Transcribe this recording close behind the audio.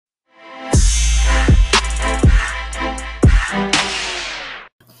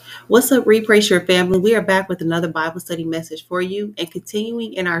What's up, Repray Your family? We are back with another Bible study message for you and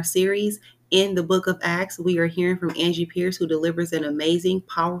continuing in our series in the book of Acts. We are hearing from Angie Pierce, who delivers an amazing,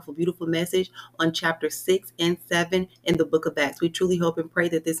 powerful, beautiful message on chapter 6 and 7 in the book of Acts. We truly hope and pray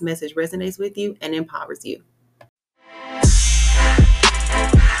that this message resonates with you and empowers you.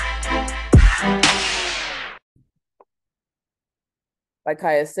 Like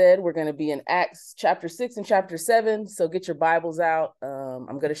Kaya said, we're going to be in Acts chapter 6 and chapter 7. So get your Bibles out.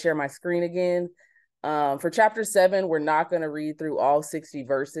 I'm going to share my screen again. For chapter 7, we're not going to read through all 60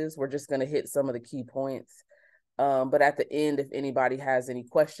 verses. We're just going to hit some of the key points. But at the end, if anybody has any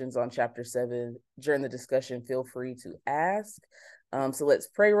questions on chapter 7 during the discussion, feel free to ask. So let's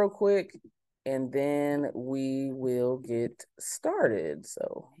pray real quick, and then we will get started.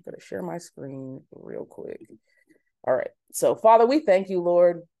 So I'm going to share my screen real quick. All right. So, Father, we thank you,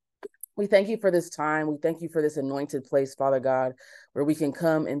 Lord. We thank you for this time. We thank you for this anointed place, Father God, where we can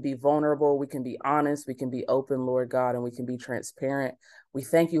come and be vulnerable. We can be honest. We can be open, Lord God, and we can be transparent. We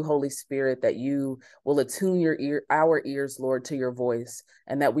thank you, Holy Spirit, that you will attune our ears, Lord, to your voice,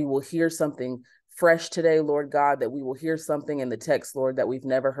 and that we will hear something fresh today, Lord God, that we will hear something in the text, Lord, that we've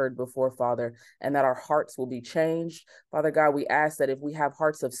never heard before, Father, and that our hearts will be changed. Father God, we ask that if we have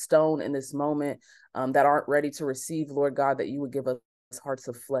hearts of stone in this moment, that aren't ready to receive, Lord God, that you would give us hearts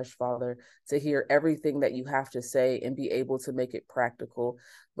of flesh, Father, to hear everything that you have to say and be able to make it practical.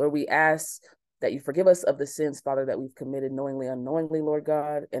 Lord, we ask that you forgive us of the sins, Father, that we've committed knowingly, unknowingly, Lord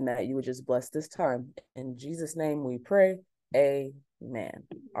God, and that you would just bless this time. In Jesus' name we pray. Amen.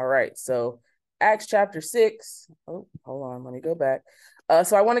 All right. So Acts chapter 6. Oh, hold on. Let me go back.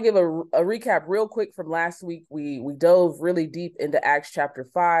 So I want to give a recap real quick from last week. We dove really deep into Acts chapter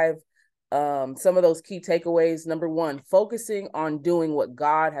 5. Some of those key takeaways. Number one, focusing on doing what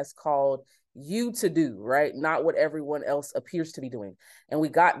God has called you to do, right? Not what everyone else appears to be doing. And we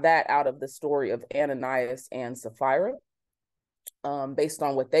got that out of the story of Ananias and Sapphira, based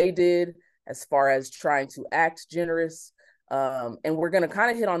on what they did as far as trying to act generous. And we're going to kind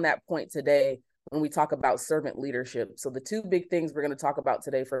of hit on that point today when we talk about servant leadership. So the two big things we're going to talk about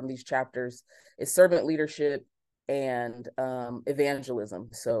today from these chapters is servant leadership and evangelism.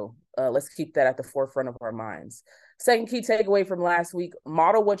 So let's keep that at the forefront of our minds. Second key takeaway from last week: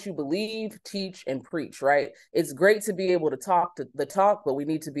 model what you believe, teach, and preach, right? It's great to be able to talk the talk, but we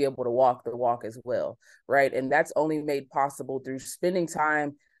need to be able to walk the walk as well, right? And that's only made possible through spending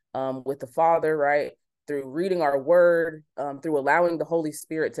time with the Father, right? Through reading our word, through allowing the Holy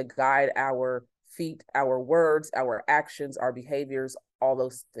Spirit to guide our feet, our words, our actions, our behaviors, all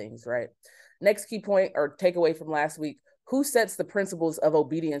those things, right? Next key point or takeaway from last week: who sets the principles of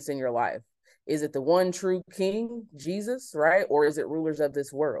obedience in your life? Is it the one true king, Jesus, right? Or is it rulers of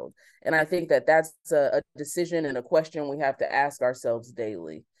this world? And I think that that's a decision and a question we have to ask ourselves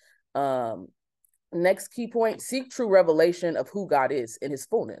daily. Next key point: seek true revelation of who God is in his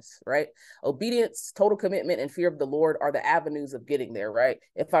fullness, right? Obedience, total commitment, and fear of the Lord are the avenues of getting there, right?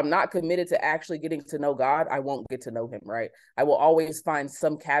 If I'm not committed to actually getting to know God, I won't get to know him, right? I will always find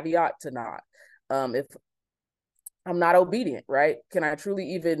some caveat to not. If I'm not obedient, right? Can I truly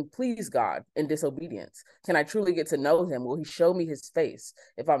even please God in disobedience? Can I truly get to know him? Will he show me his face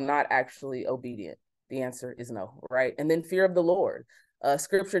if I'm not actually obedient? The answer is no, right? And then fear of the Lord.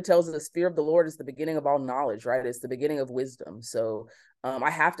 Scripture tells us fear of the Lord is the beginning of all knowledge, right? It's the beginning of wisdom. So I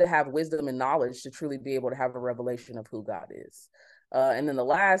have to have wisdom and knowledge to truly be able to have a revelation of who God is. And then the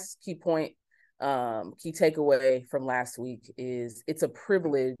last key point, key takeaway from last week is it's a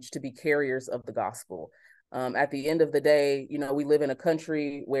privilege to be carriers of the gospel. At the end of the day, you know, we live in a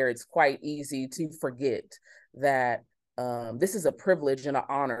country where it's quite easy to forget that this is a privilege and an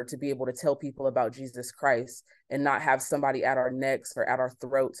honor to be able to tell people about Jesus Christ and not have somebody at our necks or at our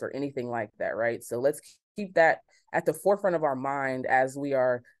throats or anything like that, right? So let's keep that at the forefront of our mind as we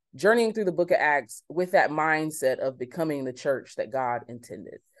are journeying through the book of Acts with that mindset of becoming the church that God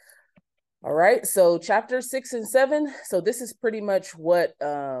intended. All right, so chapter 6 and 7. So this is pretty much what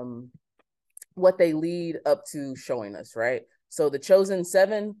they lead up to showing us, right? So the chosen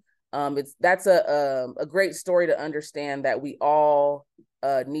seven, that's a great story to understand that we all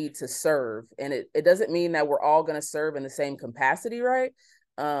need to serve, and it doesn't mean that we're all going to serve in the same capacity, right?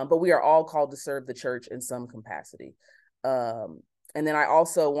 But we are all called to serve the church in some capacity. And then I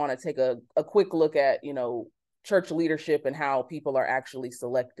also want to take a quick look at, you know, church leadership and how people are actually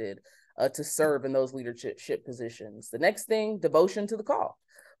selected to serve in those leadership positions. The next thing, devotion to the call.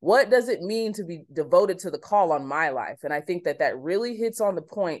 What does it mean to be devoted to the call on my life? And I think that that really hits on the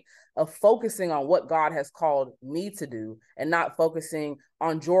point of focusing on what God has called me to do and not focusing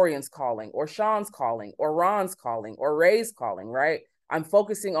on Jorian's calling or Sean's calling or Ron's calling or Ray's calling, right? I'm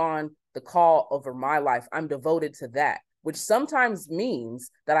focusing on the call over my life. I'm devoted to that, which sometimes means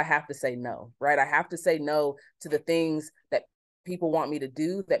that I have to say no, right? I have to say no to the things that people want me to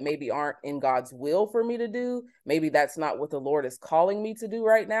do that maybe aren't in God's will for me to do. Maybe that's not what the Lord is calling me to do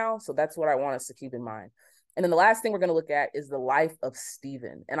right now. So that's what I want us to keep in mind. And then the last thing we're going to look at is the life of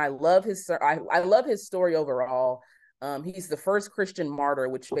Stephen. And I love his story overall. He's the first Christian martyr,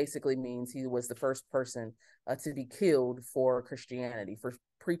 which basically means he was the first person to be killed for Christianity, for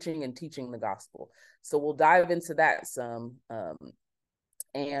preaching and teaching the gospel. So we'll dive into that some,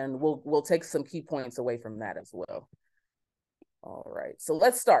 and we'll take some key points away from that as well. All right, so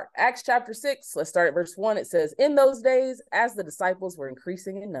let's start. Acts chapter 6, let's start at verse 1. It says, in those days, as the disciples were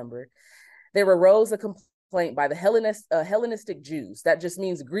increasing in number, there arose a complaint by the Hellenistic Jews, that just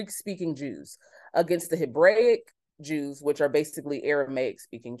means Greek-speaking Jews, against the Hebraic Jews, which are basically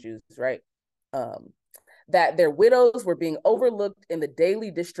Aramaic-speaking Jews, right? That their widows were being overlooked in the daily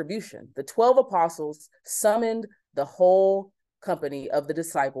distribution. The 12 apostles summoned the whole company of the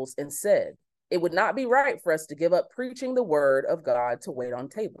disciples and said, it would not be right for us to give up preaching the word of God to wait on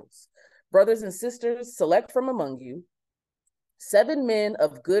tables. Brothers and sisters, select from among you 7 men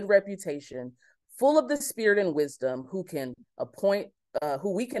of good reputation, full of the spirit and wisdom, who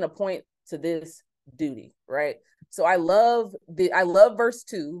we can appoint to this duty, right? So I love verse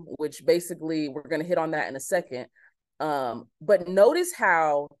 2, which basically we're going to hit on that in a second. But notice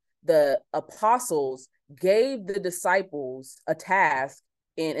how the apostles gave the disciples a task,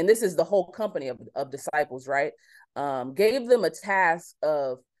 and this is the whole company of disciples, right? Gave them a task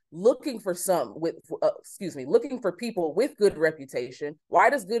of looking for looking for people with good reputation. Why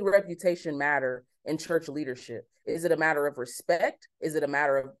does good reputation matter in church leadership? Is it a matter of respect? Is it a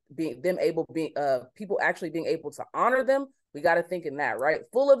matter of people actually being able to honor them? We got to think in that, right?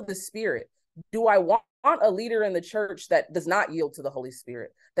 Full of the Spirit. Do I want a leader in the church that does not yield to the Holy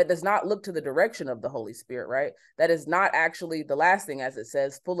Spirit, that does not look to the direction of the Holy Spirit, right? That is not actually the last thing, as it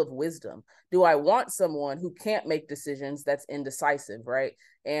says, full of wisdom. Do I want someone who can't make decisions, that's indecisive, right?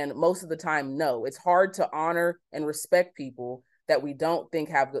 And most of the time, no. It's hard to honor and respect people that we don't think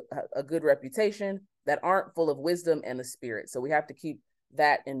have a good reputation, that aren't full of wisdom and the Spirit. So we have to keep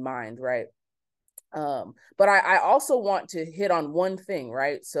that in mind, right? But I also want to hit on one thing,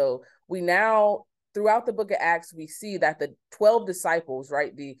 right? So we now, throughout the book of Acts, we see that the 12 disciples,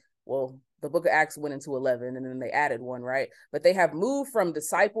 right? The book of Acts went into 11 and then they added one, right? But they have moved from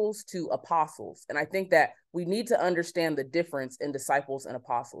disciples to apostles. And I think that we need to understand the difference in disciples and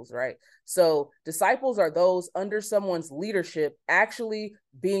apostles, right? So disciples are those under someone's leadership actually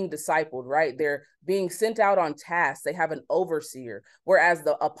being discipled, right? They're being sent out on tasks. They have an overseer, whereas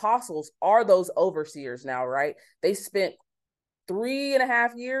the apostles are those overseers now, right? They spent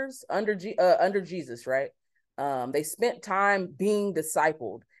 3.5 years under Jesus, right? They spent time being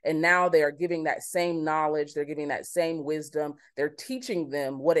discipled, and now they are giving that same knowledge. They're giving that same wisdom. They're teaching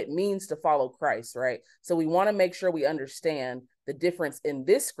them what it means to follow Christ, right? So we want to make sure we understand the difference in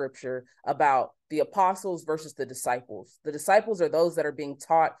this scripture about the apostles versus the disciples. The disciples are those that are being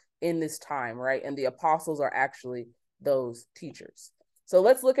taught in this time, right? And the apostles are actually those teachers. So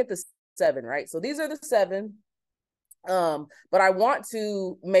let's look at the 7, right? So these are the 7. But I want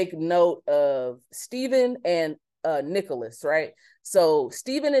to make note of Stephen and Nicholas, right? So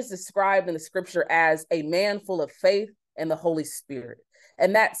Stephen is described in the scripture as a man full of faith and the Holy Spirit.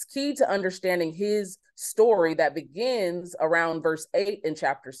 And that's key to understanding his story that begins around verse 8 in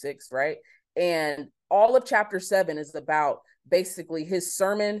chapter 6, right? And all of chapter 7 is about basically his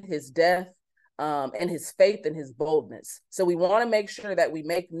sermon, his death, and his faith and his boldness. So we want to make sure that we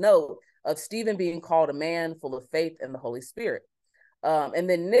make note of Stephen being called a man full of faith and the Holy Spirit. And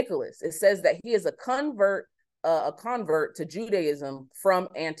then Nicholas, it says that he is a convert to Judaism from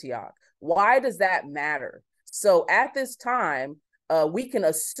Antioch. Why does that matter? So at this time, we can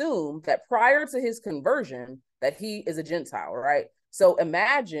assume that prior to his conversion, that he is a Gentile, right? So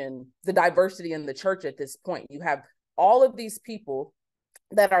imagine the diversity in the church at this point. You have all of these people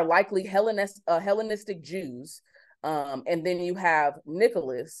that are likely Hellenistic Jews. And then you have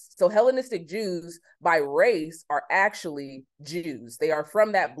Nicholas. So Hellenistic Jews by race are actually Jews. They are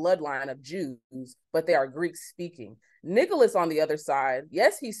from that bloodline of Jews, but they are Greek speaking. Nicholas, on the other side,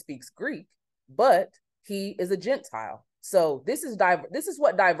 yes, he speaks Greek, but he is a Gentile. So this is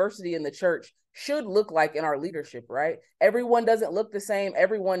what diversity in the church should look like in our leadership, right? Everyone doesn't look the same.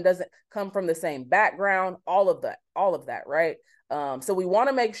 Everyone doesn't come from the same background, all of that, right? So we want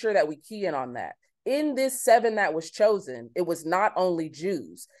to make sure that we key in on that. In this 7 that was chosen, it was not only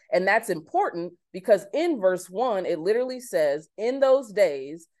Jews. And that's important because in verse 1, it literally says, in those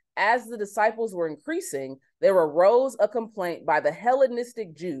days, as the disciples were increasing, there arose a complaint by the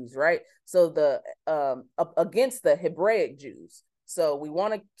Hellenistic Jews, right? So the against the Hebraic Jews. So we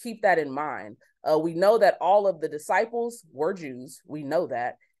want to keep that in mind. We know that all of the disciples were Jews. We know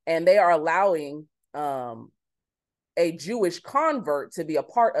that. And they are allowing a Jewish convert to be a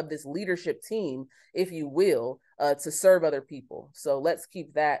part of this leadership team, if you will, to serve other people. So let's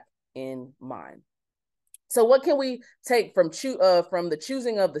keep that in mind. So what can we take from the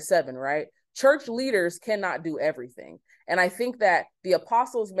choosing of the seven, right? Church leaders cannot do everything. And I think that the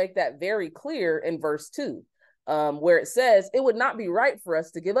apostles make that very clear in verse 2, where it says, it would not be right for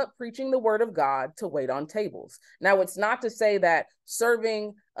us to give up preaching the word of God to wait on tables. Now, it's not to say that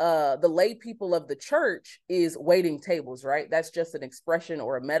serving the lay people of the church is waiting tables, right? That's just an expression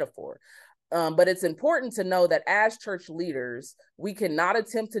or a metaphor. But it's important to know that as church leaders, we cannot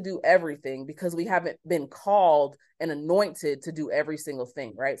attempt to do everything because we haven't been called and anointed to do every single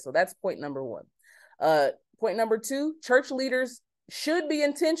thing, right? So that's point number one. Point number two, church leaders should be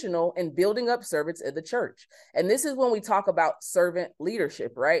intentional in building up servants in the church. And this is when we talk about servant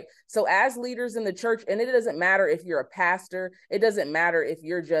leadership, right? So as leaders in the church, and it doesn't matter if you're a pastor, it doesn't matter if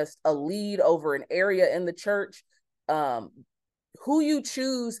you're just a lead over an area in the church, who you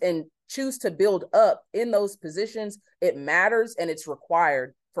choose to build up in those positions, it matters and it's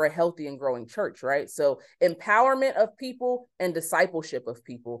required for a healthy and growing church, right? So empowerment of people and discipleship of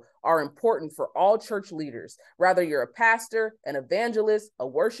people are important for all church leaders, whether you're a pastor, an evangelist, a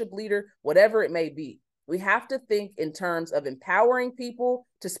worship leader, whatever it may be. We have to think in terms of empowering people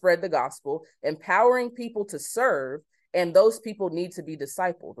to spread the gospel, empowering people to serve, and those people need to be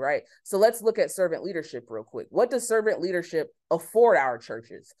discipled, right? So let's look at servant leadership real quick. What does servant leadership afford our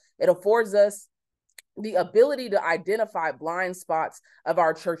churches? It affords us the ability to identify blind spots of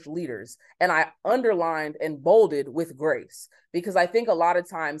our church leaders. And I underlined and bolded with grace, because I think a lot of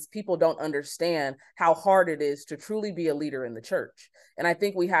times people don't understand how hard it is to truly be a leader in the church. And I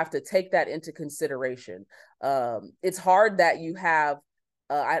think we have to take that into consideration. It's hard that you have,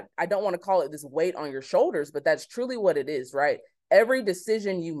 I don't want to call it this weight on your shoulders, but that's truly what it is, right? Every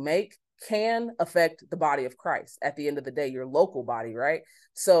decision you make can affect the body of Christ at the end of the day, your local body, right?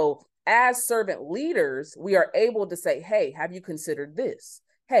 So as servant leaders, we are able to say, hey, have you considered this?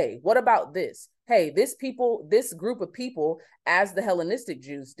 Hey, what about this? Hey, this group of people, as the Hellenistic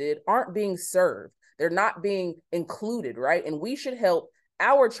Jews did, aren't being served. They're not being included, right? And we should help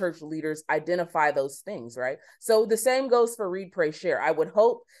our church leaders identify those things, right? So the same goes for Read, Pray, Share. I would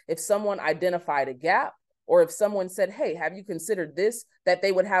hope if someone identified a gap, or if someone said, hey, have you considered this, that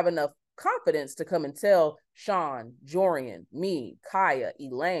they would have enough confidence to come and tell Sean, Jorian, me, Kaya,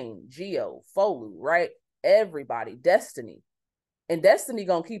 Elaine, Gio, Folu, right? Everybody, Destiny. And Destiny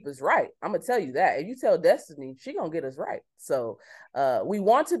gonna keep us right. I'm gonna tell you that. If you tell Destiny, she gonna get us right. So we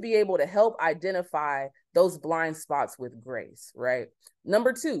want to be able to help identify those blind spots with grace, right?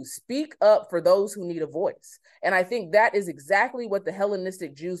 Number two, speak up for those who need a voice. And I think that is exactly what the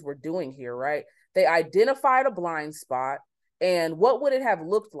Hellenistic Jews were doing here, right? They identified a blind spot. And what would it have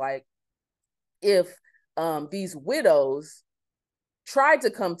looked like if these widows tried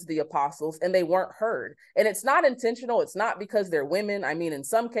to come to the apostles and they weren't heard? And it's not intentional. It's not because they're women. I mean, in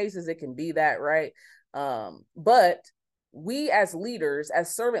some cases it can be that, right? But we as leaders,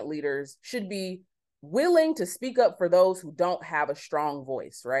 as servant leaders, should be willing to speak up for those who don't have a strong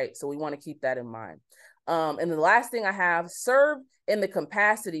voice, right? So we want to keep that in mind. And the last thing I have, serve in the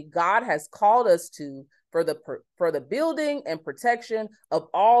capacity God has called us to for the building and protection of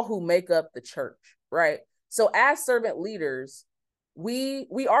all who make up the church, right? So as servant leaders, we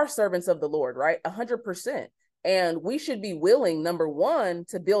are servants of the Lord, right? 100%. And we should be willing, number one,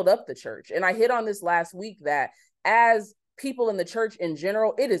 to build up the church. And I hit on this last week that as people in the church in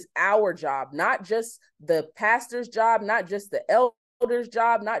general, it is our job, not just the pastor's job, not just the elders'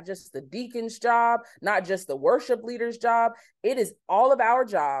 job, not just the deacon's job, not just the worship leader's job. It is all of our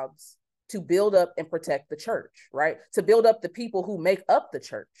jobs to build up and protect the church, right? To build up the people who make up the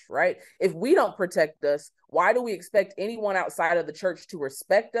church, right? If we don't protect us, why do we expect anyone outside of the church to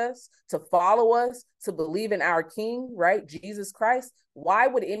respect us, to follow us, to believe in our King, right? Jesus Christ. Why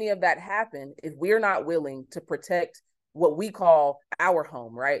would any of that happen if we're not willing to protect what we call our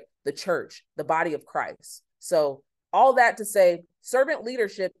home, right? The church, the body of Christ. So all that to say, servant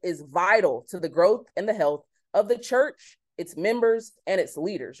leadership is vital to the growth and the health of the church, its members, and its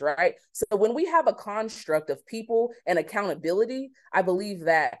leaders, right? So when we have a construct of people and accountability, I believe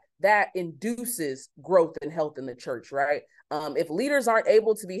that induces growth and health in the church, right? If leaders aren't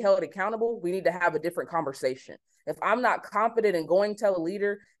able to be held accountable, we need to have a different conversation. If I'm not confident in going to tell a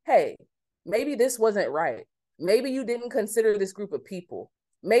leader, hey, maybe this wasn't right. Maybe you didn't consider this group of people.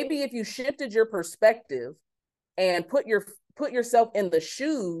 Maybe if you shifted your perspective and put yourself in the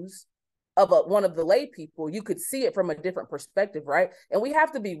shoes of one of the lay people, you could see it from a different perspective, right? And we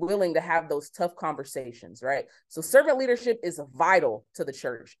have to be willing to have those tough conversations, right? So servant leadership is vital to the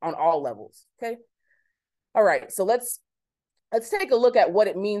church on all levels, okay? All right, so let's take a look at what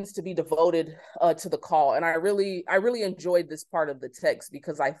it means to be devoted to the call. And I really enjoyed this part of the text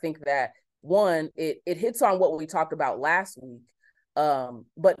because I think that, one, it hits on what we talked about last week.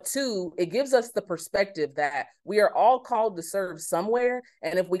 But two, it gives us the perspective that we are all called to serve somewhere.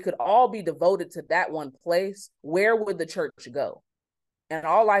 And if we could all be devoted to that one place, where would the church go? And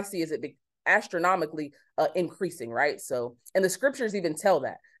all I see is it astronomically increasing, right? So, and the scriptures even tell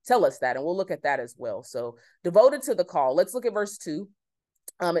us that, and we'll look at that as well. So devoted to the call. Let's look at verse 2.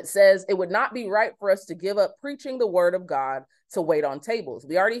 It says, it would not be right for us to give up preaching the word of God to wait on tables.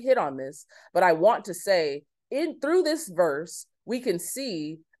 We already hit on this, but I want to say through this verse, we can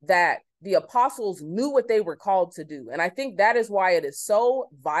see that the apostles knew what they were called to do. And I think that is why it is so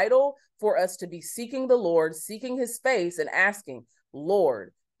vital for us to be seeking the Lord, seeking his face and asking,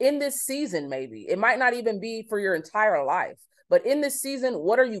 Lord, in this season, maybe it might not even be for your entire life, but in this season,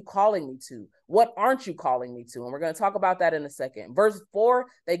 what are you calling me to? What aren't you calling me to? And we're going to talk about that in a second. Verse 4,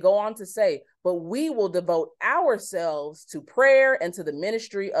 they go on to say, but we will devote ourselves to prayer and to the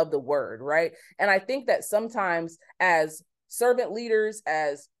ministry of the word, right? And I think that sometimes as servant leaders,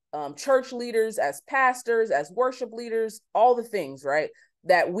 as church leaders, as pastors, as worship leaders, all the things, right?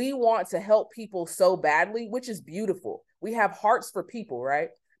 That we want to help people so badly, which is beautiful. We have hearts for people, right?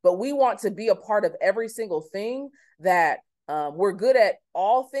 But we want to be a part of every single thing that we're good at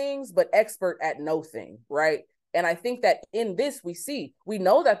all things, but expert at no thing, right? And I think that in this, we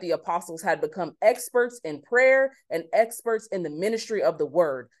know that the apostles had become experts in prayer and experts in the ministry of the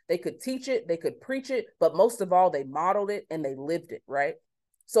word. They could teach it, they could preach it, but most of all, they modeled it and they lived it, right?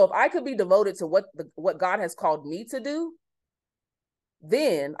 So if I could be devoted to what God has called me to do,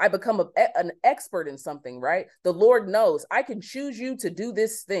 then I become an expert in something, right? The Lord knows I can choose you to do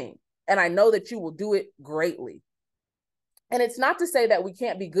this thing, and I know that you will do it greatly. And it's not to say that we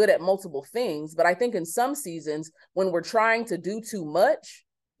can't be good at multiple things, but I think in some seasons when we're trying to do too much,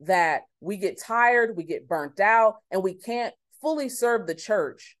 that we get tired, we get burnt out, and we can't fully serve the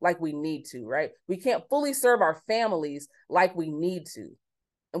church like we need to, right? We can't fully serve our families like we need to.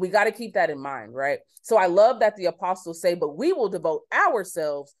 And we got to keep that in mind, right? So I love that the apostles say, but we will devote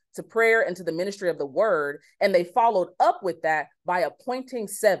ourselves to prayer and to the ministry of the word. And they followed up with that by appointing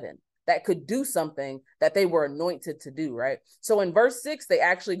 7 that could do something that they were anointed to do, right? So in verse 6, they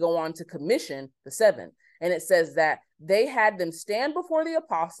actually go on to commission the 7. And it says that they had them stand before the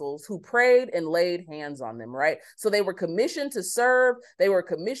apostles who prayed and laid hands on them, right? So they were commissioned to serve. They were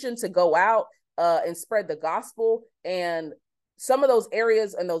commissioned to go out and spread the gospel. And some of those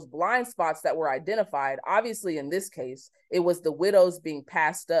areas and those blind spots that were identified, obviously in this case, it was the widows being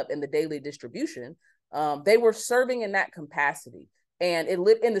passed up in the daily distribution. They were serving in that capacity. And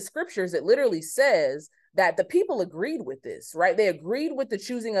in the scriptures, it literally says that the people agreed with this, right? They agreed with the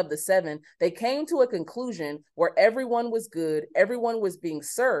choosing of the 7. They came to a conclusion where everyone was good, everyone was being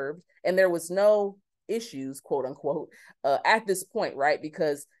served, and there was no issues, quote unquote, at this point, right?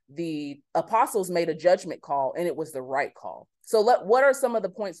 Because the apostles made a judgment call and it was the right call. So what are some of the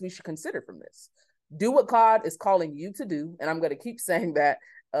points we should consider from this? Do what God is calling you to do. And I'm going to keep saying that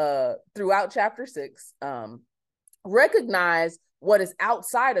throughout chapter 6. Recognize what is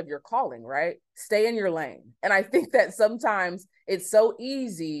outside of your calling, right? Stay in your lane. And I think that sometimes it's so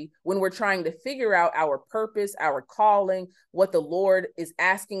easy when we're trying to figure out our purpose, our calling, what the Lord is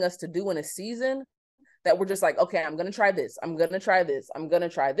asking us to do in a season, that we're just like, okay, I'm going to try this. I'm going to try this. I'm going to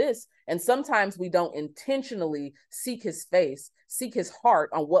try this. And sometimes we don't intentionally seek his face, seek his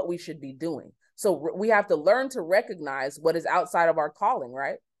heart on what we should be doing. So we have to learn to recognize what is outside of our calling,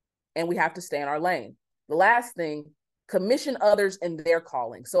 right? And we have to stay in our lane. The last thing, commission others in their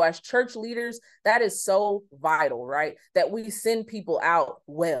calling. So as church leaders, that is so vital, right? That we send people out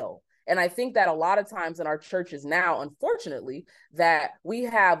well. And I think that a lot of times in our churches now, unfortunately, that we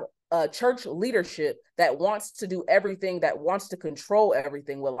have church leadership that wants to do everything, that wants to control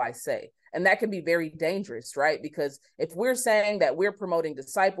everything, will I say. And that can be very dangerous, right? Because if we're saying that we're promoting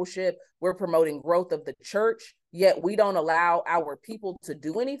discipleship, we're promoting growth of the church, yet we don't allow our people to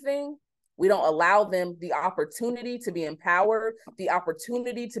do anything, we don't allow them the opportunity to be empowered, the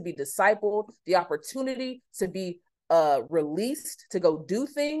opportunity to be discipled, the opportunity to be released to go do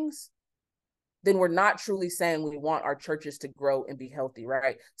things, then we're not truly saying we want our churches to grow and be healthy,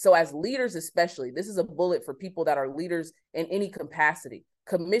 right? So as leaders especially, this is a bullet for people that are leaders in any capacity.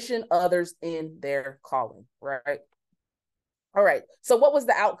 Commission others in their calling, right? All right. So what was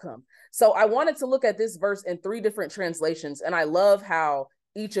the outcome? So I wanted to look at this verse in 3 different translations, and I love how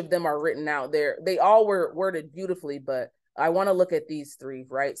each of them are written out there. They all were worded beautifully, but I want to look at these 3,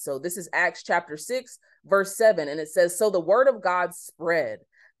 right? So this is Acts chapter 6, verse 7, and it says, "So the word of God spread.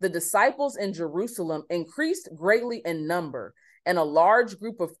 The disciples in Jerusalem increased greatly in number, and a large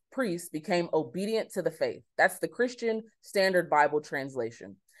group of priests became obedient to the faith." That's the Christian Standard Bible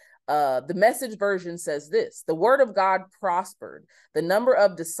translation. The Message version says this: "The word of God prospered. The number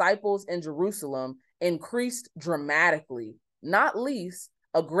of disciples in Jerusalem increased dramatically. Not least,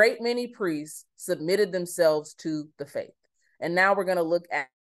 a great many priests submitted themselves to the faith." And now we're going to look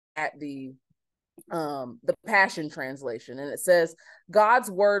at the Passion Translation, and it says, "God's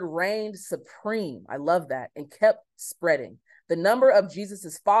word reigned supreme." I love that. "And kept spreading. The number of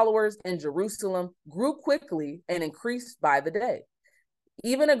Jesus's followers in Jerusalem grew quickly and increased by the day.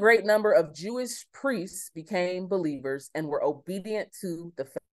 Even a great number of Jewish priests became believers and were obedient to the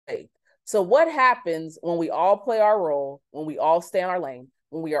faith." So what happens when we all play our role, when we all stay on our lane,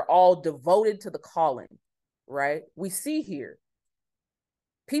 when we are all devoted to the calling, right? We see here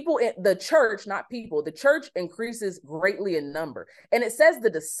people in the church, not people, the church increases greatly in number. And it says the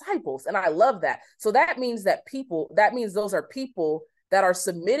disciples, and I love that. So that means those are people that are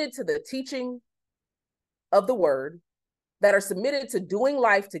submitted to the teaching of the word, that are submitted to doing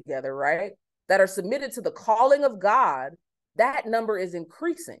life together, right? That are submitted to the calling of God. That number is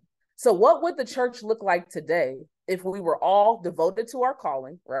increasing. So what would the church look like today if we were all devoted to our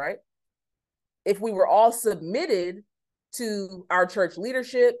calling, right? If we were all submitted to our church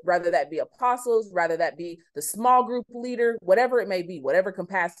leadership, whether that be apostles, whether that be the small group leader, whatever it may be, whatever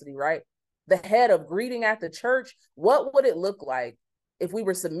capacity, right? The head of greeting at the church, what would it look like if we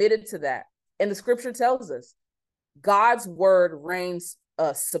were submitted to that? And the scripture tells us God's word reigns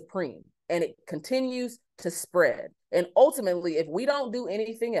supreme, and it continues to spread. And ultimately, if we don't do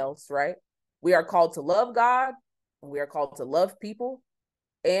anything else, right, we are called to love God, we are called to love people,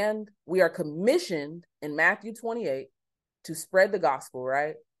 and we are commissioned in Matthew 28 to spread the gospel,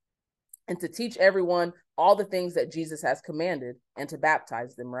 right? And to teach everyone all the things that Jesus has commanded and to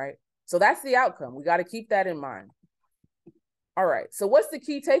baptize them, right? So that's the outcome. We got to keep that in mind. All right. So what's the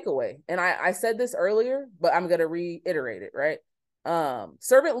key takeaway? And I said this earlier, but I'm going to reiterate it, right?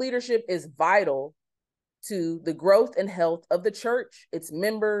 Servant leadership is vital to the growth and health of the church, its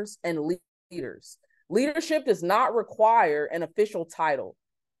members, and leaders. Leadership does not require an official title.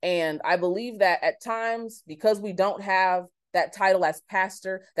 And I believe that at times, because we don't have that title as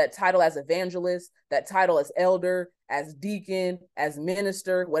pastor, that title as evangelist, that title as elder, as deacon, as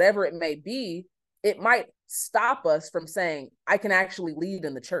minister, whatever it may be, it might stop us from saying, I can actually lead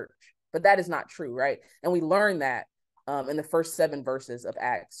in the church. But that is not true, right? And we learn that in the first 7 verses of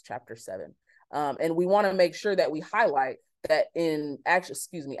Acts chapter 7. And we want to make sure that we highlight that in Acts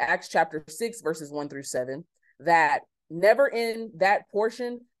chapter 6, verses 1 through 7, that never in that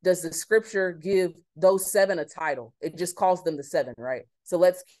portion does the scripture give those 7 a title. It just calls them the 7, right? So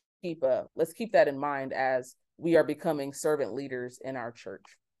let's keep that in mind as we are becoming servant leaders in our church.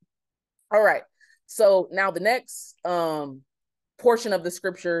 All right. So now the next portion of the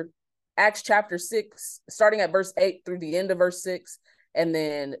scripture, Acts chapter 6, starting at verse 8 through the end of verse 6, and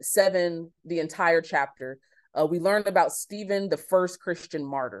then 7, the entire chapter. We learned about Stephen, the first Christian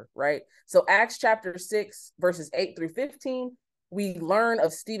martyr, right? So Acts chapter 6, verses 8 through 15, we learn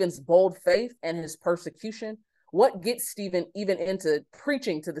of Stephen's bold faith and his persecution. What gets Stephen even into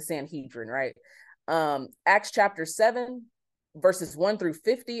preaching to the Sanhedrin, right? Acts chapter 7, verses 1 through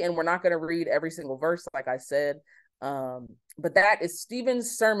 50, and we're not going to read every single verse, like I said. But that is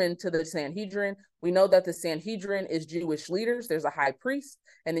Stephen's sermon to the Sanhedrin. We know that the Sanhedrin is Jewish leaders. There's a high priest,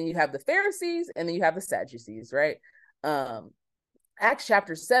 and then you have the Pharisees, and then you have the Sadducees, right? Acts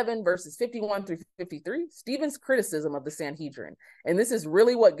chapter 7, verses 51 through 53, Stephen's criticism of the Sanhedrin. And this is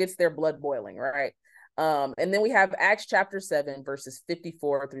really what gets their blood boiling, right? And then we have Acts chapter 7, verses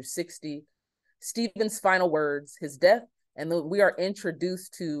 54 through 60, Stephen's final words, his death, and then we are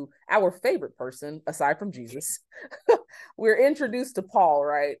introduced to our favorite person, aside from Jesus. We're introduced to Paul,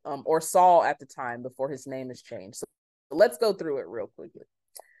 right? Or Saul at the time before his name is changed. So let's go through it real quickly.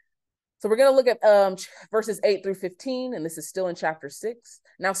 So we're going to look at verses 8 through 15, and this is still in chapter 6.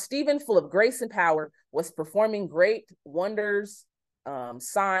 Now, Stephen, full of grace and power, was performing great wonders,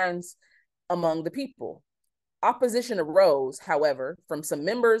 signs among the people. Opposition arose, however, from some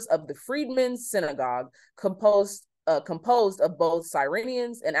members of the freedmen's synagogue composed of both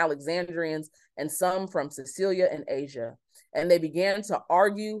Cyrenians and Alexandrians, and some from Sicilia and Asia. And they began to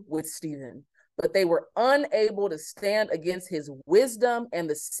argue with Stephen, but they were unable to stand against his wisdom and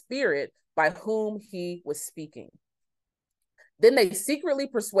the spirit by whom he was speaking. Then they secretly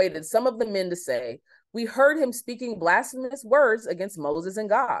persuaded some of the men to say, we heard him speaking blasphemous words against Moses and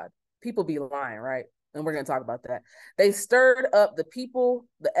God. People be lying, right? And we're going to talk about that. They stirred up the people,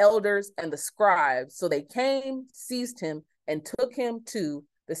 the elders, and the scribes. So they came, seized him, and took him to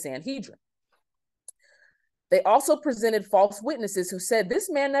the Sanhedrin. They also presented false witnesses who said, this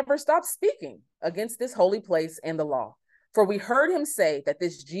man never stopped speaking against this holy place and the law. For we heard him say that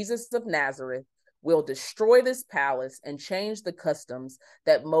this Jesus of Nazareth will destroy this palace and change the customs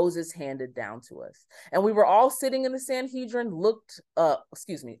that Moses handed down to us. And we were all sitting in the Sanhedrin,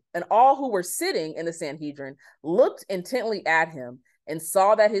 and all who were sitting in the Sanhedrin looked intently at him and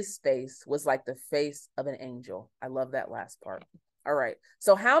saw that his face was like the face of an angel. I love that last part. All right.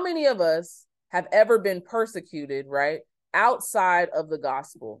 So how many of us have ever been persecuted, right, outside of the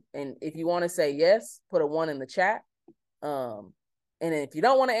gospel? And if you want to say yes, put a 1 in the chat. And if you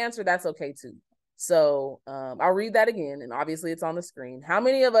don't want to answer, that's okay too. So I'll read that again, and obviously it's on the screen. How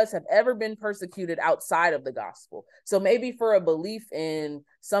many of us have ever been persecuted outside of the gospel? So maybe for a belief in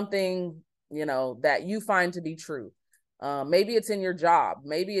something, that you find to be true. Maybe it's in your job.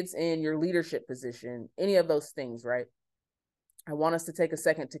 Maybe it's in your leadership position, any of those things, right? I want us to take a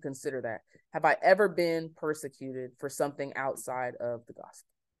second to consider that. Have I ever been persecuted for something outside of the gospel?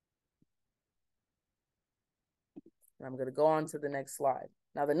 And I'm going to go on to the next slide.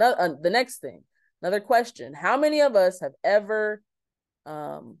 Now, the next thing, another question. How many of us have ever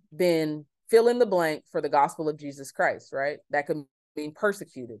been fill in the blank for the gospel of Jesus Christ, right? That could mean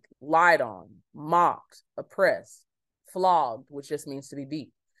persecuted, lied on, mocked, oppressed, flogged, which just means to be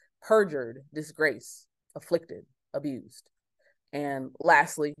beat, perjured, disgraced, afflicted, abused. And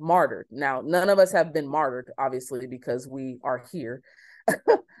lastly, martyred. Now, none of us have been martyred, obviously, because we are here.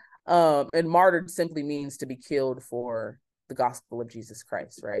 And martyred simply means to be killed for the gospel of Jesus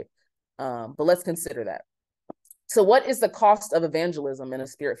Christ, right? But let's consider that. So what is the cost of evangelism in a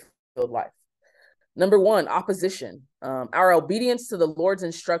spirit-filled life? Number 1, opposition. Our obedience to the Lord's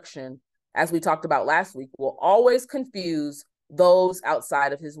instruction, as we talked about last week, will always confuse those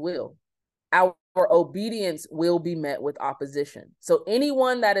outside of his will. Our obedience will be met with opposition. So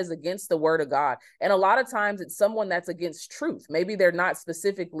anyone that is against the word of God, and a lot of times it's someone that's against truth. Maybe they're not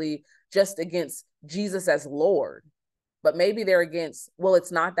specifically just against Jesus as Lord, but maybe they're against, well,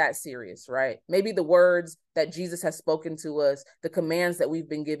 it's not that serious, right? Maybe the words that Jesus has spoken to us, the commands that we've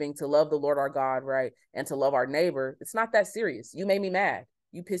been giving to love the Lord our God, right? And to love our neighbor, it's not that serious. You made me mad.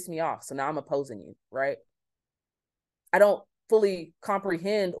 You pissed me off. So now I'm opposing you, right? I don't fully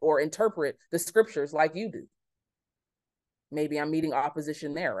comprehend or interpret the scriptures like you do. Maybe I'm meeting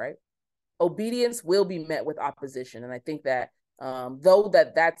opposition there, right? Obedience will be met with opposition. And I think that though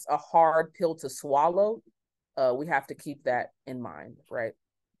that's a hard pill to swallow, we have to keep that in mind, right?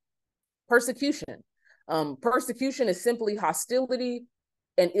 Persecution. Persecution is simply hostility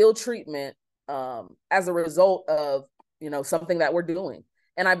and ill treatment as a result of, something that we're doing.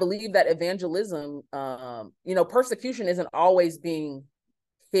 And I believe that evangelism, persecution isn't always being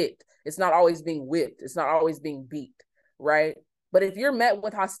hit. It's not always being whipped. It's not always being beat, right? But if you're met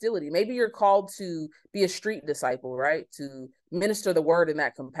with hostility, maybe you're called to be a street disciple, right? To minister the word in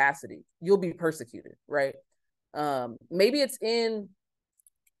that capacity, you'll be persecuted, right? Maybe it's in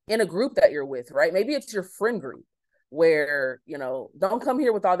a group that you're with, right? Maybe it's your friend group where, don't come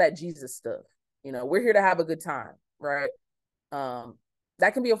here with all that Jesus stuff. We're here to have a good time, right?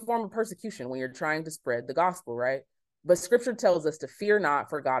 That can be a form of persecution when you're trying to spread the gospel, right? But scripture tells us to fear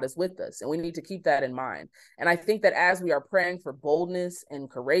not, for God is with us. And we need to keep that in mind. And I think that as we are praying for boldness and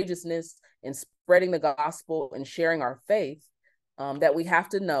courageousness in spreading the gospel and sharing our faith, that we have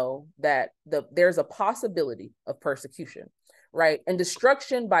to know that there's a possibility of persecution, right? And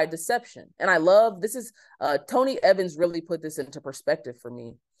destruction by deception. And I love, this is, Tony Evans really put this into perspective for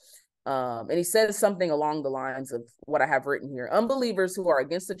me. And he says something along the lines of what I have written here. Unbelievers who are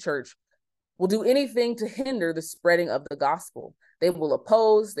against the church will do anything to hinder the spreading of the gospel. They will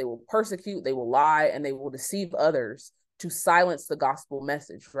oppose, they will persecute, they will lie, and they will deceive others to silence the gospel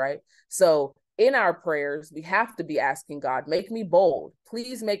message, right? So in our prayers, we have to be asking God, make me bold,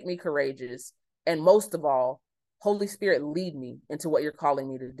 please make me courageous, and most of all, Holy Spirit, lead me into what you're calling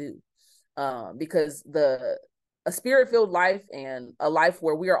me to do. Because a spirit-filled life and a life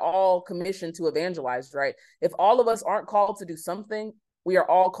where we are all commissioned to evangelize, right? If all of us aren't called to do something, we are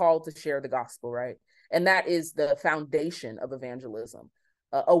all called to share the gospel, right? And that is the foundation of evangelism,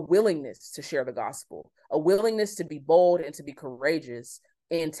 a willingness to share the gospel, a willingness to be bold and to be courageous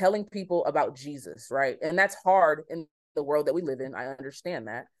in telling people about Jesus, right? And that's hard in the world that we live in. I understand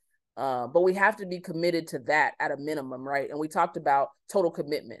that. But we have to be committed to that at a minimum, right? And we talked about total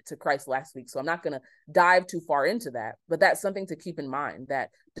commitment to Christ last week. So I'm not going to dive too far into that, but that's something to keep in mind, that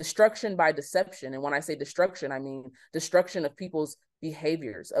destruction by deception. And when I say destruction, I mean destruction of people's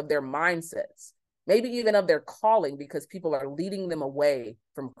behaviors, of their mindsets, maybe even of their calling, because people are leading them away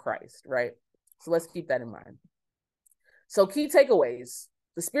from Christ, right? So let's keep that in mind. So key takeaways: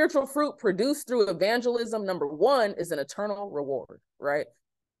 the spiritual fruit produced through evangelism, number one, is an eternal reward, right?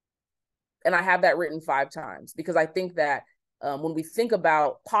 And I have that written 5 times because I think that when we think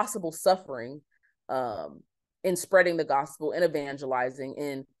about possible suffering in spreading the gospel, in evangelizing,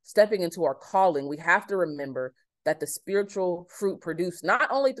 in stepping into our calling, we have to remember that the spiritual fruit produced not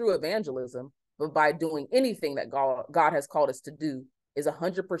only through evangelism, but by doing anything that God has called us to do is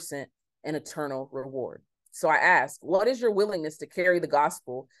 100% an eternal reward. So I ask, what is your willingness to carry the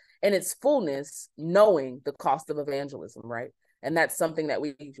gospel in its fullness, knowing the cost of evangelism, right? And that's something that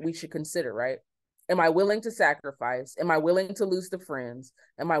we should consider, right? Am I willing to sacrifice? Am I willing to lose the friends?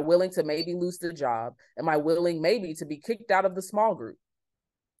 Am I willing to maybe lose the job? Am I willing maybe to be kicked out of the small group?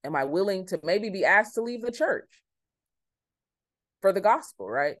 Am I willing to maybe be asked to leave the church for the gospel,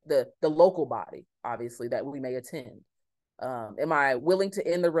 right? The local body, obviously, that we may attend. Am I willing to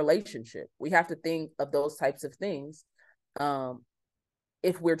end the relationship? We have to think of those types of things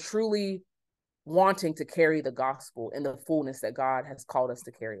if we're truly wanting to carry the gospel in the fullness that God has called us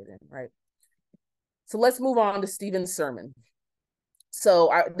to carry it in, right? So let's move on to Stephen's sermon.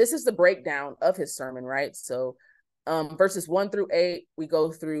 So this is the breakdown of his sermon, right? So verses 1 through 8, we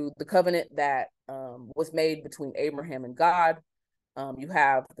go through the covenant that was made between Abraham and God. You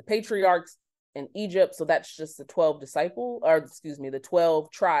have the patriarchs in Egypt. So that's just the 12 the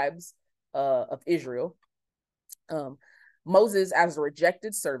 12 tribes of Israel. Moses as a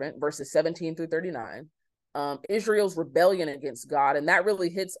rejected servant, verses 17 through 39. Israel's rebellion against God, and that really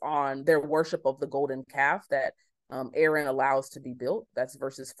hits on their worship of the golden calf that Aaron allows to be built. That's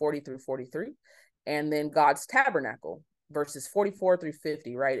verses 40 through 43. And then God's tabernacle, verses 44 through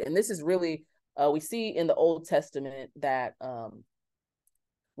 50, right? And this is really, we see in the Old Testament that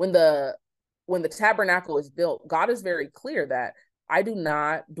when the tabernacle is built, God is very clear that I do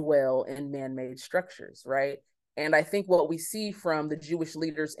not dwell in man-made structures, right? And I think what we see from the Jewish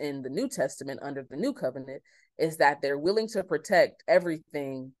leaders in the New Testament under the New Covenant is that they're willing to protect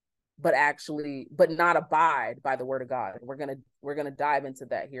everything, but not abide by the word of God. We're gonna dive into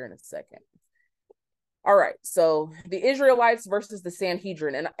that here in a second. All right, so the Israelites versus the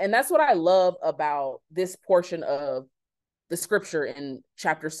Sanhedrin, and that's what I love about this portion of the scripture in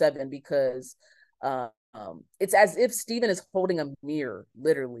chapter 7, because it's as if Stephen is holding a mirror,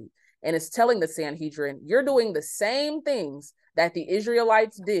 literally, and it's telling the Sanhedrin, you're doing the same things that the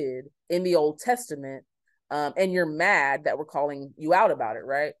Israelites did in the Old Testament, and you're mad that we're calling you out about it,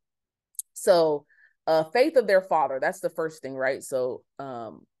 right? So faith of their father, that's the first thing, right? So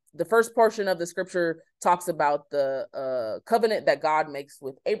the first portion of the scripture talks about the covenant that God makes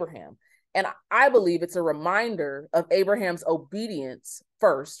with Abraham. And I believe it's a reminder of Abraham's obedience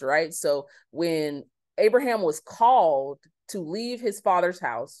first, right? So when Abraham was called to leave his father's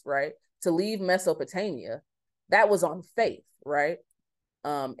house, right, to leave Mesopotamia, that was on faith, right?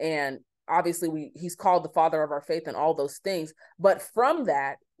 And obviously he's called the father of our faith and all those things. But from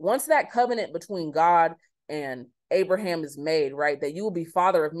that, once that covenant between God and Abraham is made, right, that you will be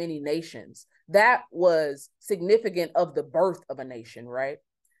father of many nations, that was significant of the birth of a nation, right?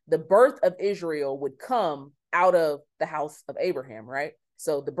 The birth of Israel would come out of the house of Abraham, right?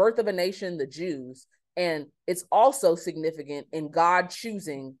 So the birth of a nation, the Jews, and it's also significant in God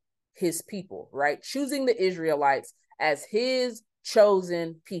choosing his people, right? Choosing the Israelites as his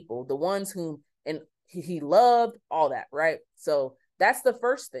chosen people, the ones whom and he loved, all that, right? So that's the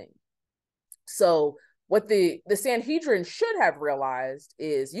first thing. So what the Sanhedrin should have realized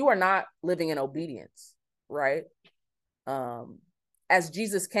is you are not living in obedience, right? As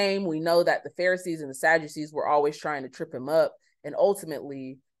Jesus came, we know that the Pharisees and the Sadducees were always trying to trip him up, and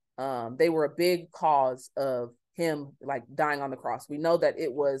ultimately they were a big cause of him like dying on the cross. We know that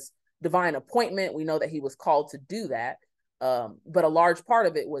it was divine appointment. We know that he was called to do that. But a large part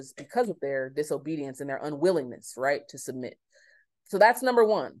of it was because of their disobedience and their unwillingness, right, to submit. So that's number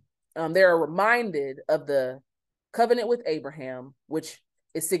one. They're reminded of the covenant with Abraham, which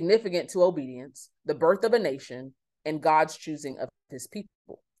is significant to obedience, the birth of a nation, and God's choosing of his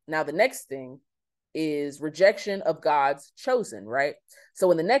people. Now, the next thing is rejection of God's chosen, right?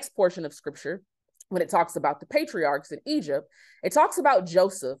 So in the next portion of scripture, when it talks about the patriarchs in Egypt, it talks about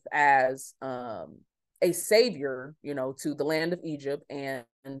Joseph as a savior, to the land of Egypt and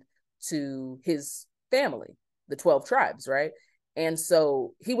to his family, the 12 tribes, right? And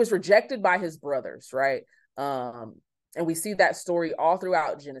so he was rejected by his brothers, right? And we see that story all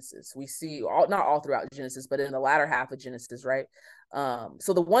throughout Genesis. We see not all throughout Genesis, but in the latter half of Genesis, right?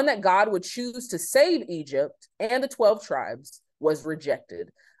 So the one that God would choose to save Egypt and the 12 tribes was rejected.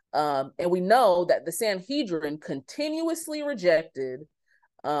 And we know that the Sanhedrin continuously rejected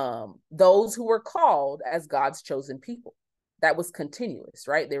those who were called as God's chosen people. That was continuous,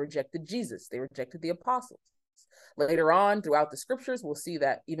 right? They rejected Jesus. They rejected the apostles. Later on, throughout the scriptures, we'll see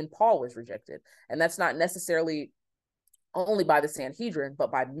that even Paul was rejected. And that's not necessarily only by the Sanhedrin,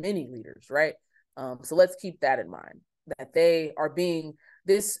 but by many leaders, right? So let's keep that in mind, that they are being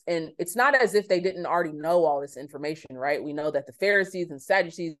this, and it's not as if they didn't already know all this information, right? We know that the Pharisees and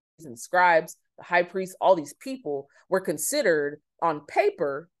Sadducees and scribes, the high priests, all these people were considered on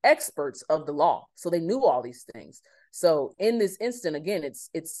paper experts of the law. So they knew all these things. So in this instant, again,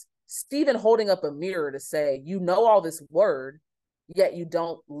 it's Stephen holding up a mirror to say, you know all this word, yet you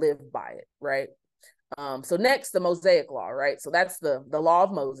don't live by it, right? So next, the Mosaic law, right? So that's the law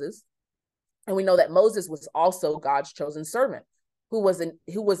of Moses. And we know that Moses was also God's chosen servant who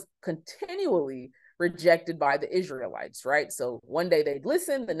was continually rejected by the Israelites, right? So one day they'd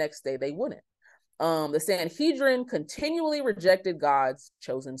listen, the next day they wouldn't. The Sanhedrin continually rejected God's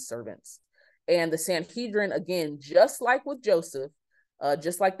chosen servants. And the Sanhedrin, again, just like with Joseph,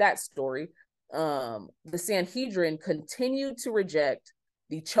 just like that story, the Sanhedrin continued to reject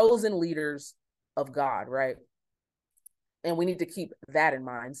the chosen leaders of God, right? And we need to keep that in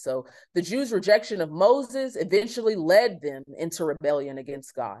mind. So the Jews' rejection of Moses eventually led them into rebellion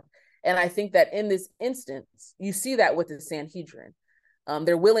against God. And I think that in this instance, you see that with the Sanhedrin.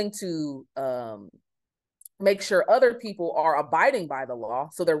 They're willing to make sure other people are abiding by the law.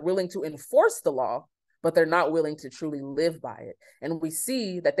 So they're willing to enforce the law, but they're not willing to truly live by it. And we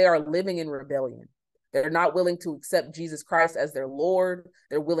see that they are living in rebellion. They're not willing to accept Jesus Christ as their Lord.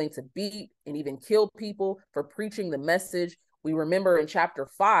 They're willing to beat and even kill people for preaching the message. We remember in chapter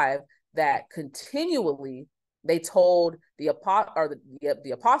 5 that continually they told the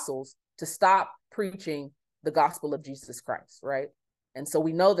apostles to stop preaching the gospel of Jesus Christ, right? And so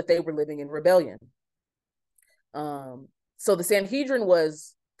we know that they were living in rebellion. So the Sanhedrin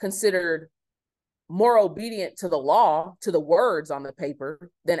was considered more obedient to the law, to the words on the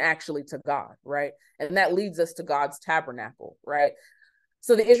paper, than actually to God, right? And that leads us to God's tabernacle, right?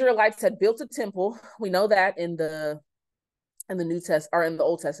 So the Israelites had built a temple. We know that in the New Testament, or in the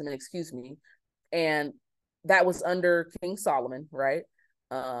Old Testament, excuse me, and that was under King Solomon, right?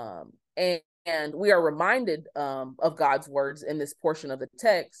 And we are reminded of God's words in this portion of the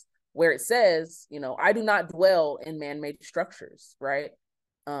text where it says, you know, I do not dwell in man-made structures, right?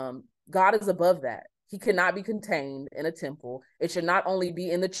 God is above that. He cannot be contained in a temple. It should not only be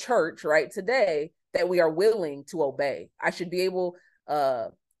in the church, right, today, that we are willing to obey. I should be able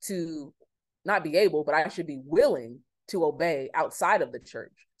to not be able, but I should be willing to obey outside of the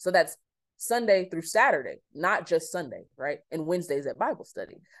church. So that's Sunday through Saturday, not just Sunday, right? And Wednesdays at Bible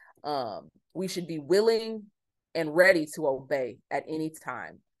study. We should be willing and ready to obey at any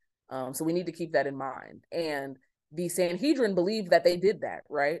time. So we need to keep that in mind. And the Sanhedrin believed that they did that,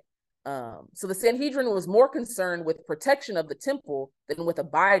 right? So the Sanhedrin was more concerned with protection of the temple than with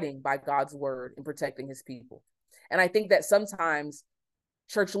abiding by God's word and protecting his people. And I think that sometimes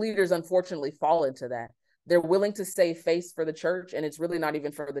church leaders unfortunately fall into that. They're willing to save face for the church, and it's really not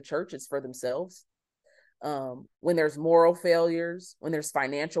even for the church, it's for themselves. When there's moral failures, when there's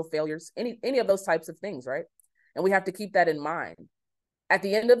financial failures, any of those types of things, right? And we have to keep that in mind. At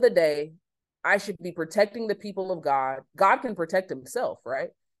the end of the day, I should be protecting the people of God. God can protect himself, right?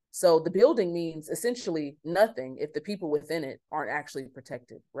 So the building means essentially nothing if the people within it aren't actually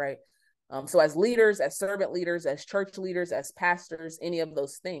protected, right? So as leaders, as servant leaders, as church leaders, as pastors, any of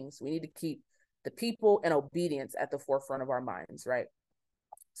those things, we need to keep the people and obedience at the forefront of our minds, right?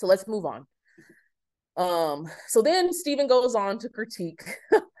 So let's move on. So then Stephen goes on to critique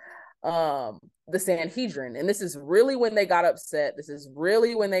the Sanhedrin, and this is really when they got upset. This is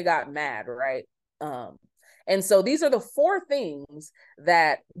really when they got mad, right? And so these are the four things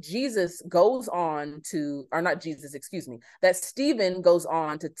that Jesus goes on to, or not Jesus, excuse me, that Stephen goes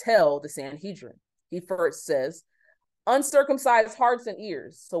on to tell the Sanhedrin. He first says, uncircumcised hearts and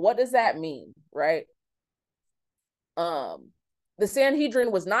ears. So what does that mean, right? The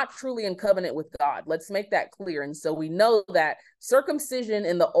Sanhedrin was not truly in covenant with God. Let's make that clear. And so we know that circumcision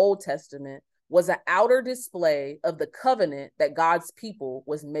in the Old Testament was an outer display of the covenant that God's people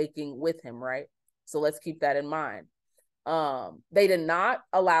was making with him, right? So let's keep that in mind. They did not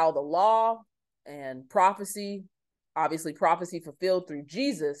allow the law and prophecy, obviously prophecy fulfilled through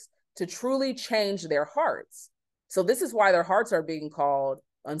Jesus, to truly change their hearts. So this is why their hearts are being called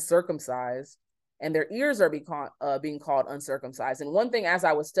uncircumcised and their ears are being called uncircumcised. And one thing, as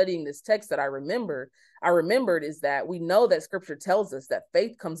I was studying this text, that I remembered is that we know that scripture tells us that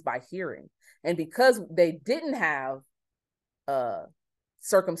faith comes by hearing. And because they didn't have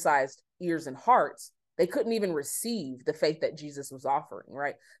circumcised ears and hearts, they couldn't even receive the faith that Jesus was offering,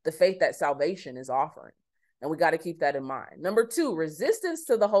 right? The faith that salvation is offering. And we got to keep that in mind. Number 2, resistance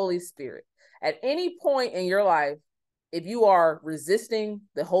to the Holy Spirit. At any point in your life, if you are resisting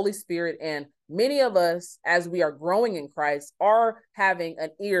the Holy Spirit, and many of us, as we are growing in Christ, are having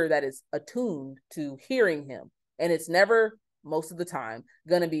an ear that is attuned to hearing him. And it's never, most of the time,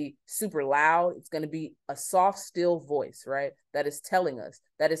 going to be super loud. It's going to be a soft, still voice, right? That is telling us,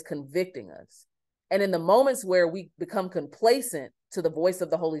 that is convicting us. And in the moments where we become complacent to the voice of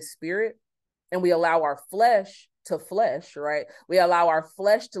the Holy Spirit, and we allow our flesh to flesh, right? We allow our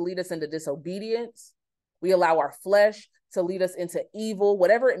flesh to lead us into disobedience. We allow our flesh to lead us into evil,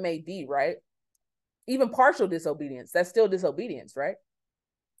 whatever it may be, right? Even partial disobedience, that's still disobedience, right?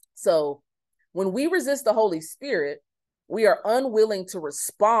 So when we resist the Holy Spirit, we are unwilling to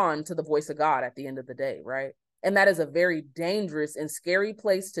respond to the voice of God at the end of the day, right? And that is a very dangerous and scary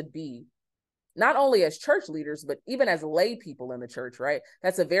place to be, not only as church leaders, but even as lay people in the church, right?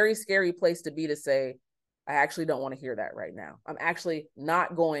 That's a very scary place to be, to say, I actually don't want to hear that right now. I'm actually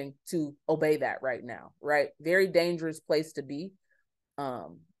not going to obey that right now, right? Very dangerous place to be.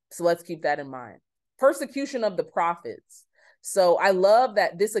 So let's keep that in mind. Persecution of the prophets. So I love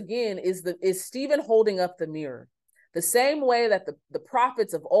that this, again, is Stephen holding up the mirror. The same way that the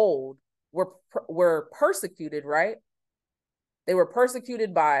prophets of old were persecuted, right? They were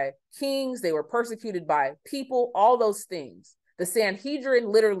persecuted by kings. They were persecuted by people, all those things. The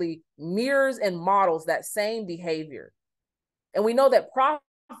Sanhedrin literally mirrors and models that same behavior. And we know that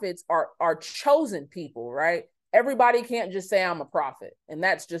prophets are chosen people, right? Everybody can't just say I'm a prophet. And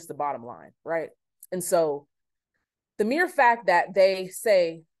that's just the bottom line, right? And so the mere fact that they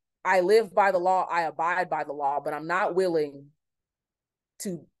say, I live by the law, I abide by the law, but I'm not willing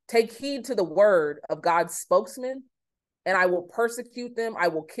to take heed to the word of God's spokesman, and I will persecute them, I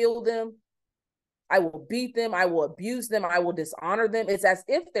will kill them, I will beat them, I will abuse them, I will dishonor them. It's as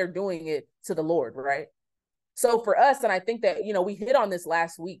if they're doing it to the Lord, right? So for us, and I think that, we hit on this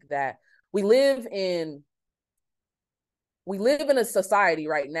last week, that we live in a society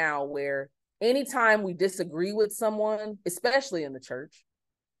right now where anytime we disagree with someone, especially in the church,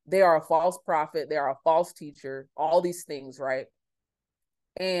 they are a false prophet, they are a false teacher, all these things, right?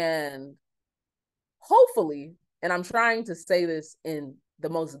 And hopefully, and I'm trying to say this in the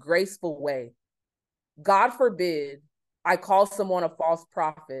most graceful way, God forbid I call someone a false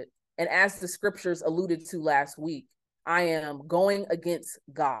prophet, and as the scriptures alluded to last week, I am going against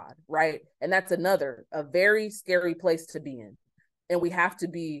God, right? And that's a very scary place to be in. And we have to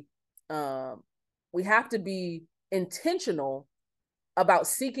be intentional about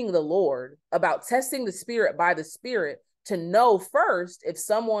seeking the Lord, about testing the Spirit by the Spirit, to know first if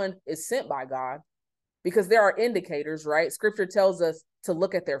someone is sent by God, because there are indicators, right? Scripture tells us to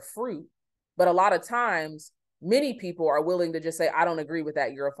look at their fruit, but a lot of times, many people are willing to just say, I don't agree with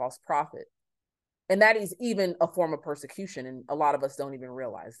that, you're a false prophet. And that is even a form of persecution, and a lot of us don't even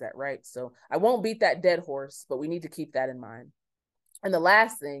realize that, right? So I won't beat that dead horse, but we need to keep that in mind. And the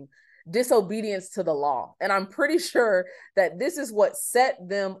last thing, disobedience to the law. And I'm pretty sure that this is what set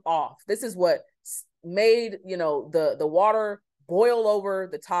them off. This is what made, the water boil over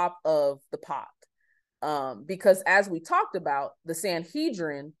the top of the pot. Because as we talked about, the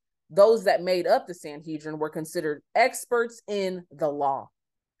Sanhedrin, those that made up the Sanhedrin were considered experts in the law.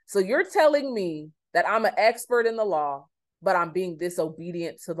 So you're telling me that I'm an expert in the law, but I'm being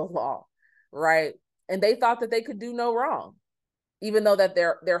disobedient to the law, right? And they thought that they could do no wrong, even though that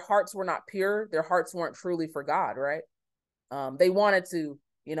their hearts were not pure, their hearts weren't truly for God, right? They wanted to,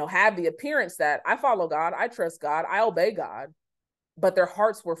 have the appearance that I follow God, I trust God, I obey God, but their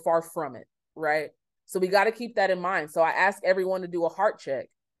hearts were far from it, right? So we got to keep that in mind. So I ask everyone to do a heart check.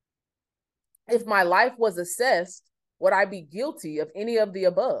 If my life was assessed, would I be guilty of any of the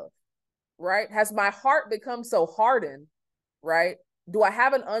above, right? Has my heart become so hardened, right? Do I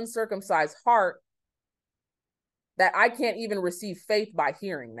have an uncircumcised heart that I can't even receive faith by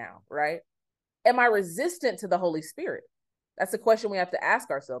hearing now, right? Am I resistant to the Holy Spirit? That's a question we have to ask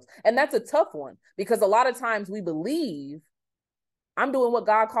ourselves. And that's a tough one, because a lot of times we believe I'm doing what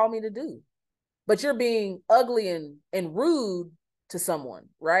God called me to do, but you're being ugly and rude to someone,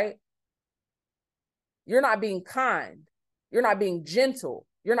 right? You're not being kind. You're not being gentle.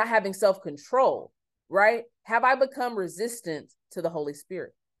 You're not having self-control, right? Have I become resistant to the Holy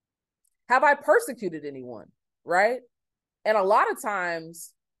Spirit? Have I persecuted anyone? right? And a lot of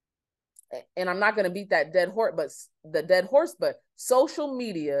times, and I'm not going to beat that dead horse, but social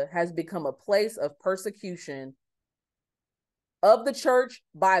media has become a place of persecution of the church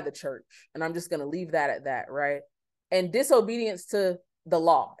by the church. And I'm just going to leave that at that, right? And disobedience to the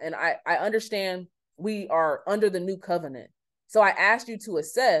law. And I understand we are under the new covenant. So I asked you to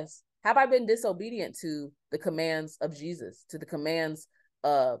assess, have I been disobedient to the commands of Jesus, to the commands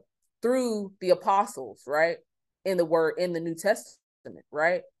through the apostles, right? In the New Testament,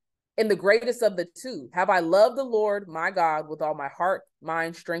 right? In the greatest of the two, have I loved the Lord my God with all my heart,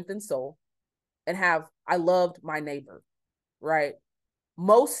 mind, strength, and soul? And have I loved my neighbor, right?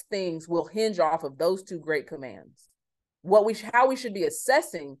 Most things will hinge off of those two great commands. How we should be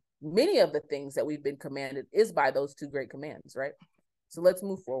assessing many of the things that we've been commanded is by those two great commands, right? So let's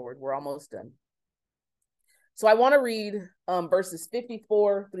move forward. We're almost done. So I want to read verses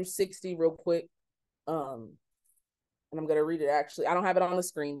 54 through 60 real quick. And I'm going to read it actually. I don't have it on the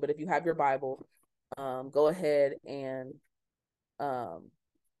screen, but if you have your Bible, go ahead and turn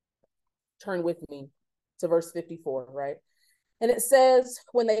with me to verse 54, right? And it says,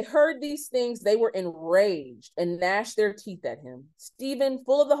 when they heard these things, they were enraged and gnashed their teeth at him. Stephen,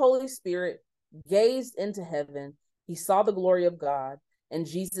 full of the Holy Spirit, gazed into heaven. He saw the glory of God and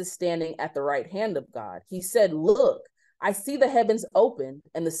Jesus standing at the right hand of God. He said, look, I see the heavens opened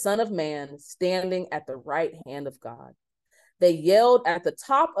and the Son of Man standing at the right hand of God. They yelled at the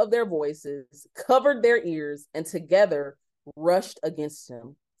top of their voices, covered their ears, and together rushed against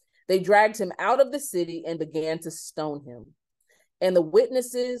him. They dragged him out of the city and began to stone him. And the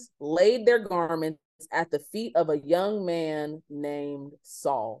witnesses laid their garments at the feet of a young man named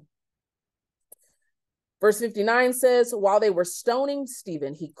Saul. Verse 59 says, while they were stoning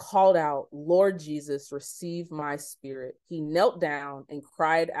Stephen, he called out, Lord Jesus, receive my spirit. He knelt down and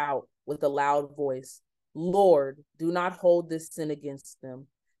cried out with a loud voice, Lord, do not hold this sin against them.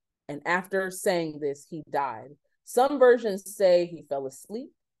 And after saying this, he died. Some versions say he fell asleep,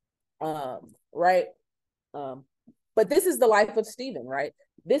 right? But this is the life of Stephen, right?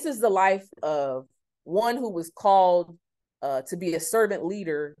 This is the life of one who was called to be a servant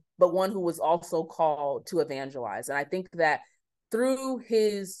leader, but one who was also called to evangelize. And I think that through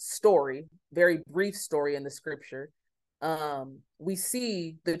his story, very brief story in the scripture, we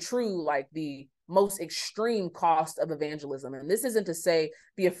see the true, like the most extreme cost of evangelism. And this isn't to say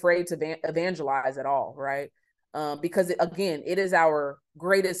be afraid to evangelize at all, right? Because again, it is our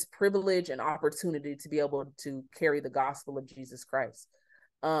greatest privilege and opportunity to be able to carry the gospel of Jesus Christ.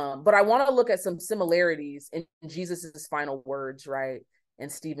 But I want to look at some similarities in Jesus's final words, right?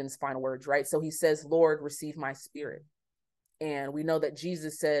 And Stephen's final words, right? So he says, Lord, receive my spirit. And we know that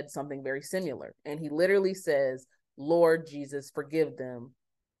Jesus said something very similar. And he literally says, Lord Jesus, forgive them.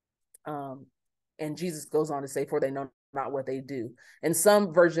 And Jesus goes on to say, for they know not what they do. And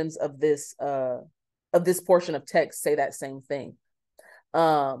some versions of this portion of text say that same thing.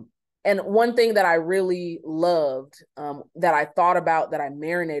 And one thing that I really loved, that I thought about, that I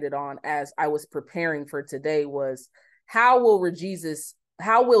marinated on as I was preparing for today was, how will Jesus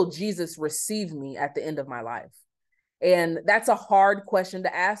receive me at the end of my life? And that's a hard question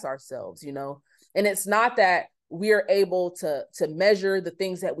to ask ourselves, you know? And it's not that we are able to measure the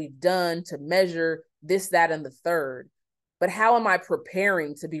things that we've done, to measure this, that, and the third, but how am I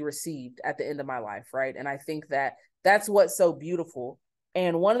preparing to be received at the end of my life, right? And I think that that's what's so beautiful.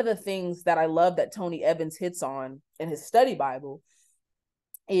 And one of the things that I love that Tony Evans hits on in his study Bible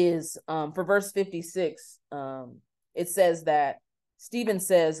is for verse 56, it says that Stephen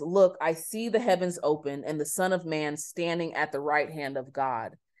says, look, I see the heavens open and the Son of Man standing at the right hand of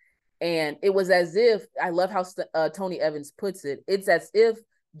God. And it was as if, I love how Tony Evans puts it, it's as if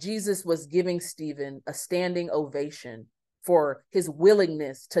Jesus was giving Stephen a standing ovation for his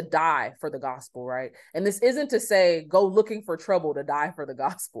willingness to die for the gospel, right? And this isn't to say go looking for trouble to die for the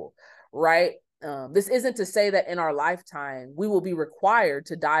gospel, right? This isn't to say that in our lifetime we will be required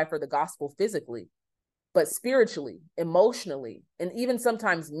to die for the gospel physically, but spiritually, emotionally, and even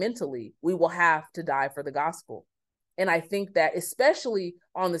sometimes mentally, we will have to die for the gospel. And I think that especially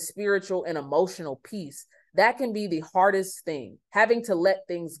on the spiritual and emotional piece, that can be the hardest thing, having to let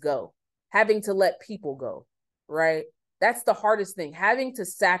things go, having to let people go, right? That's the hardest thing, having to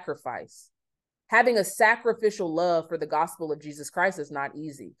sacrifice. Having a sacrificial love for the gospel of Jesus Christ is not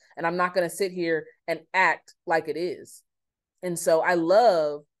easy. And I'm not going to sit here and act like it is. And so I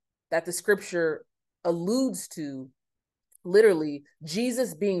love that the scripture alludes to literally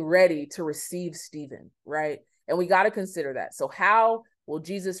Jesus being ready to receive Stephen, right? And we got to consider that. So how will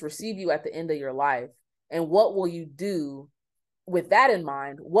Jesus receive you at the end of your life? And what will you do with that in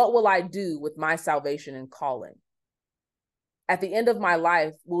mind, what will I do with my salvation and calling? At the end of my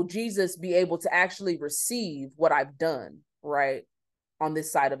life, will Jesus be able to actually receive what I've done, right, on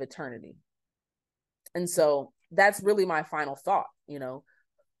this side of eternity? And so that's really my final thought.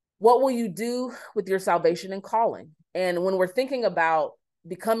 What will you do with your salvation and calling? And when we're thinking about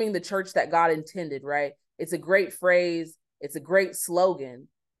becoming the church that God intended, right, it's a great phrase, it's a great slogan.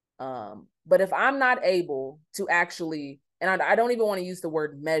 But if I'm not able to actually, and I don't even want to use the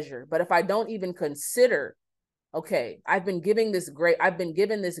word measure, but if I don't even consider, okay, I've been given this great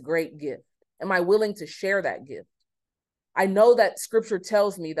gift. Am I willing to share that gift? I know that scripture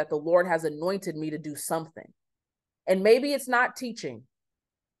tells me that the Lord has anointed me to do something. And maybe it's not teaching,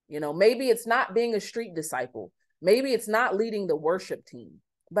 maybe it's not being a street disciple. Maybe it's not leading the worship team,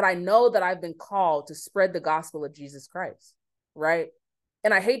 but I know that I've been called to spread the gospel of Jesus Christ, right?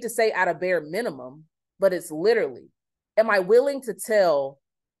 And I hate to say at a bare minimum, but it's literally, am I willing to tell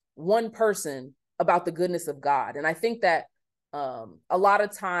one person about the goodness of God? And I think that a lot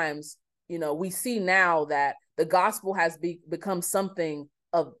of times, we see now that the gospel has become something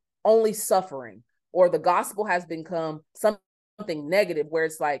of only suffering, or the gospel has become something negative where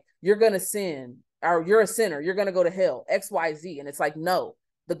it's like, you're going to sin, or you're a sinner, you're going to go to hell, XYZ. And it's like, no,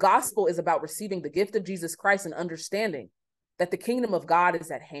 the gospel is about receiving the gift of Jesus Christ and understanding that the kingdom of God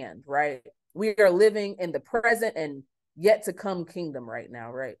is at hand, right? We are living in the present and yet to come kingdom right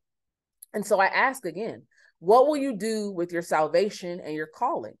now, right? And so I ask again, what will you do with your salvation and your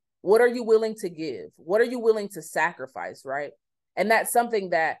calling? What are you willing to give? What are you willing to sacrifice, right? And that's something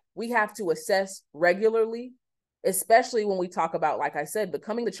that we have to assess regularly, especially when we talk about, like I said,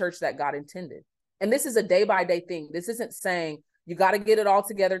 becoming the church that God intended. And this is a day-by-day thing. This isn't saying you got to get it all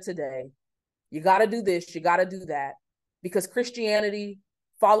together today. You got to do this, you got to do that. Because Christianity,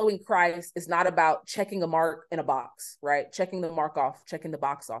 following Christ, is not about checking a mark in a box, right? Checking the mark off, checking the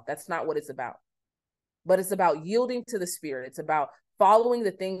box off. That's not what it's about. But it's about yielding to the Spirit. It's about following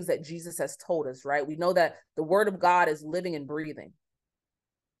the things that Jesus has told us, right? We know that the word of God is living and breathing.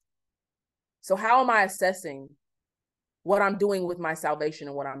 So how am I assessing what I'm doing with my salvation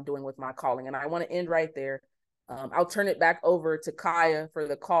and what I'm doing with my calling? And I want to end right there. I'll turn it back over to Kaya for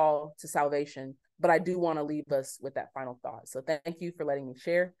the call to salvation, but I do want to leave us with that final thought. So thank you for letting me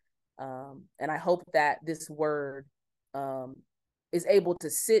share. And I hope that this word is able to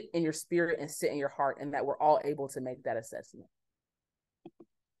sit in your spirit and sit in your heart, and that we're all able to make that assessment.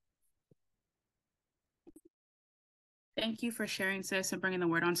 Thank you for sharing, sis, and bringing the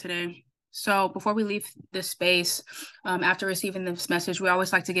word on today. So before we leave this space, after receiving this message, we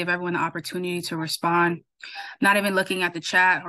always like to give everyone the opportunity to respond, not even looking at the chat